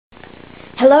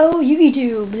Hello,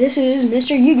 YouTube. This is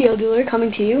Mr. Yu-Gi-Oh! Dealer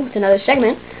coming to you with another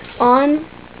segment on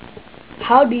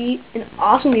how to be an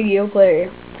awesome Yu-Gi-Oh!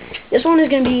 Player. This one is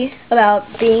going to be about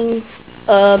being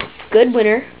a good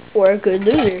winner or a good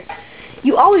loser.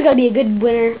 You always got to be a good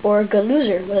winner or a good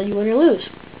loser, whether you win or lose.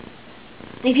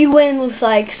 If you win with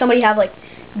like somebody you have like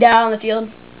down on the field,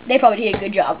 they probably did a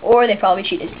good job, or they probably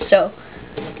cheated. So,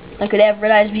 like they have Red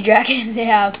Eyes V Dragon, they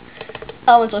have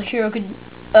Elemental Hero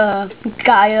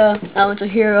Gaia, Elemental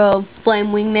Hero, Flame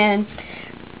Wingman,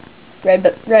 Red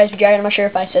Eyes V Dragon. I'm not sure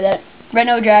if I said that. Red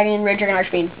No Dragon, Red Dragon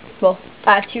Archfiend. Well,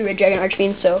 I have 2 Red Dragon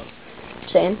Archfiends, so I'm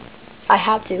saying I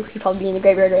have to. He'd probably be in the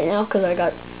graveyard right now because I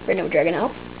got Red No Dragon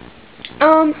out.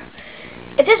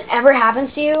 If this ever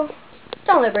happens to you,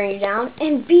 don't let it bring you down,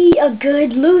 and be a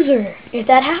good loser if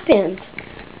that happens.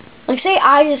 Like, say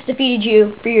I just defeated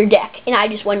you for your deck, and I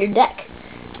just won your deck.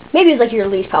 Maybe it was like your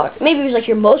least powerful. Maybe it was like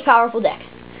your most powerful deck.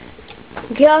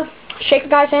 Yeah, shake a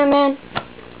guy's hand, man.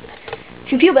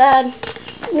 If you feel bad,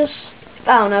 just,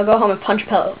 I don't know, go home and punch a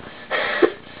pillow.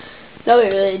 Nobody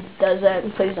really does that.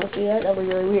 Please don't do that. That would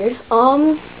be really weird.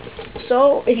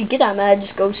 So if you get that mad,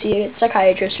 just go see a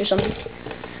psychiatrist or something.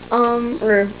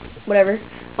 Or whatever.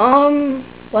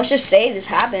 Let's just say this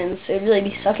happens. It would really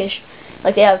be suckish.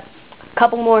 Like they have a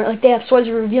couple more, like they have Swords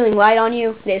of Revealing Light on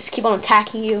you. They just keep on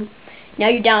attacking you. Now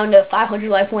you're down to 500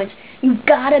 life points. You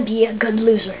gotta be a good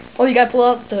loser. Or you gotta pull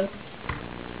out the,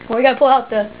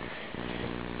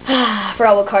 I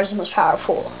forgot what card is the most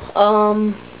powerful.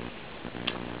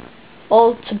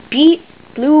 Well, to beat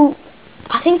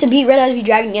I think to beat Red Eyes V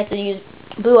Dragon, you have to use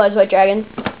Blue Eyes White Dragon.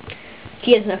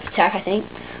 He has enough attack, I think.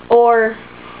 Or,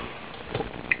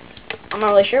 I'm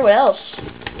not really sure what else.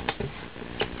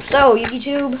 So,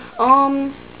 YouTube,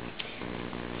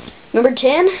 number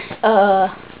 10,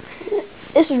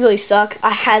 this would really suck.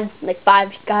 I had like 5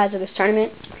 guys at this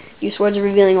tournament use Swords of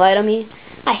Revealing Light on me.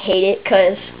 I hate it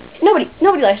because nobody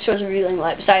likes Swords of Revealing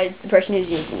Light besides the person who's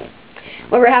using it.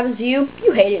 Whatever happens to you,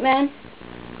 you hate it, man.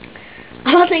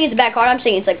 I'm not saying it's a bad card. I'm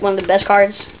saying it's like one of the best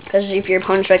cards because if your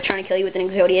opponent's like trying to kill you with an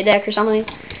Exodia deck or something,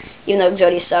 even though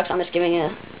Exodia sucks, I'm just giving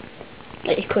a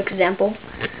quick example.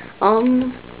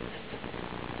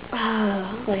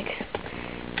 Like,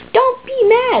 don't be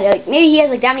mad. Like, maybe he has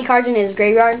like that many cards in his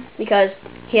graveyard because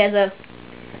he has a,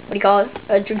 what do you call it,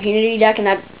 a Dragunity deck, and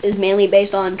that is mainly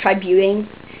based on tributing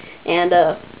and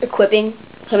equipping.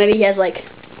 So maybe he has like,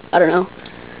 I don't know,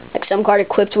 like some card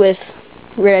equipped with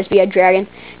Red Eyes V Dragon.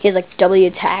 He has like double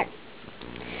attack.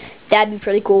 That'd be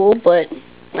pretty cool, but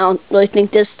I don't really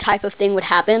think this type of thing would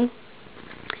happen.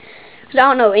 Because I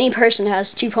don't know any person that has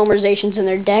 2 polarizations in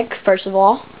their deck, first of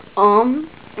all. I'm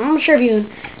not sure if you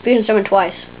can summon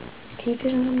twice. Can you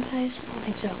fusion summon twice? I don't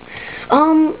think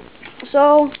so.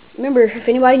 So remember, if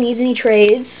anybody needs any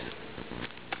trades,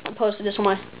 I posted this on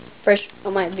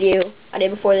my video I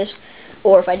did before this,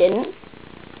 or if I didn't,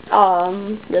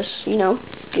 just, you know,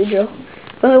 yugioh.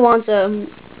 If anyone wants a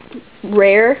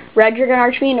rare Red Dragon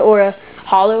Archfiend or a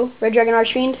hollow Red Dragon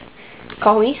Archfiend,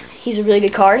 call me. He's a really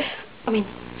good card. I mean,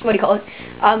 what do you call it?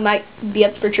 I might be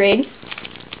up for trade.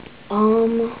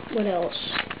 What else?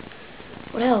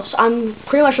 What else? I'm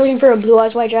pretty much looking for a Blue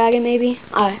Eyes White Dragon, maybe.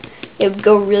 It would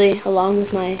go really along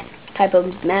with my type of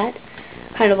mat.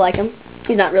 Kind of like him.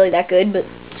 He's not really that good, but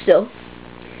still.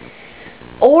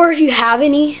 Or if you have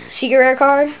any secret rare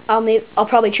card, I'll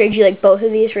probably trade you like both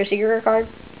of these for a secret rare card.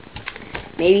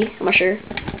 Maybe, I'm not sure.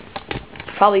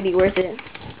 Probably be worth it.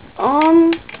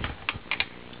 And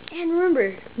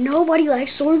remember, nobody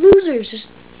likes sore losers. Just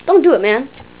don't do it, man.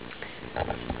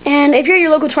 And if you're at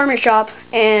your local tournament shop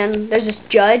and there's this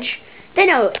judge, they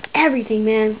know everything,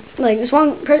 man. Like this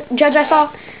one judge I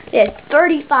saw, they had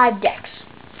 35 decks.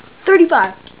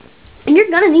 35. And you're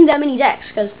gonna need that many decks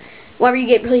because whenever you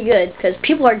get really good, because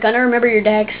people are gonna remember your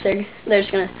decks. They're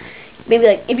just gonna maybe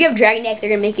like if you have a dragon deck, they're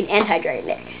gonna make an anti-dragon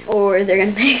deck, or they're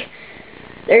gonna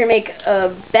make a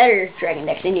better dragon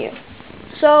deck than you.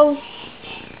 So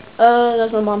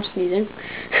that's my mom sneezing.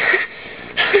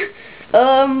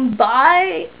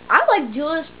 I like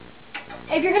Duelist.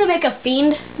 If you're gonna make a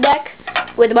Fiend deck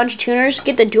with a bunch of tuners,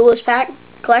 get the Duelist pack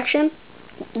collection.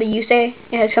 The Yusei,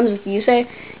 it comes with Yusei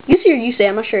or Yusei,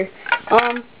 I'm not sure.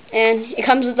 And it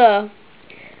comes with a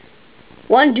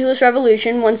 1 Duelist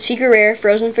Revolution, 1 Secret Rare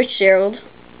Frozen Fitzgerald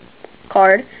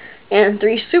card, and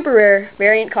 3 Super Rare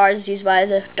variant cards used by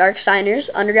the Dark Signers,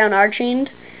 Underground Archfiend,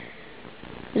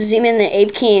 Zeman the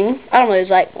Ape King. I don't really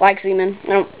like Zeman.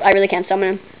 I really can't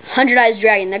summon him. 100 Eyes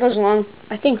Dragon. That goes along,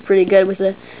 I think, pretty good with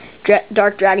the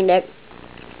Dark Dragon deck.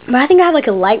 But I think I have like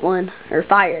a light one or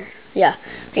fire. Yeah,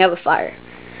 I think I have a fire.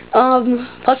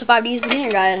 Plus the 5Ds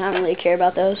beginner guide. I don't really care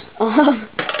about those.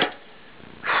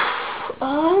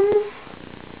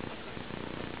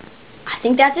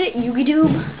 think that's it,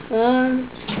 YouTube.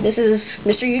 This is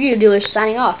Mr. Yu-Gi-Oh! Dealer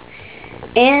signing off.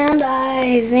 And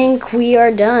I think we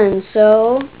are done.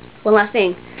 So, one last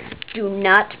thing. Do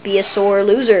not be a sore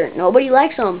loser. Nobody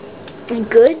likes them. And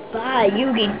goodbye,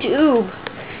 Yu-Gi-Tube.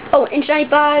 Oh,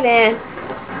 Inch95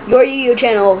 and your Yu-Gi-Oh!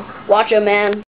 Channel. Watch 'em, man.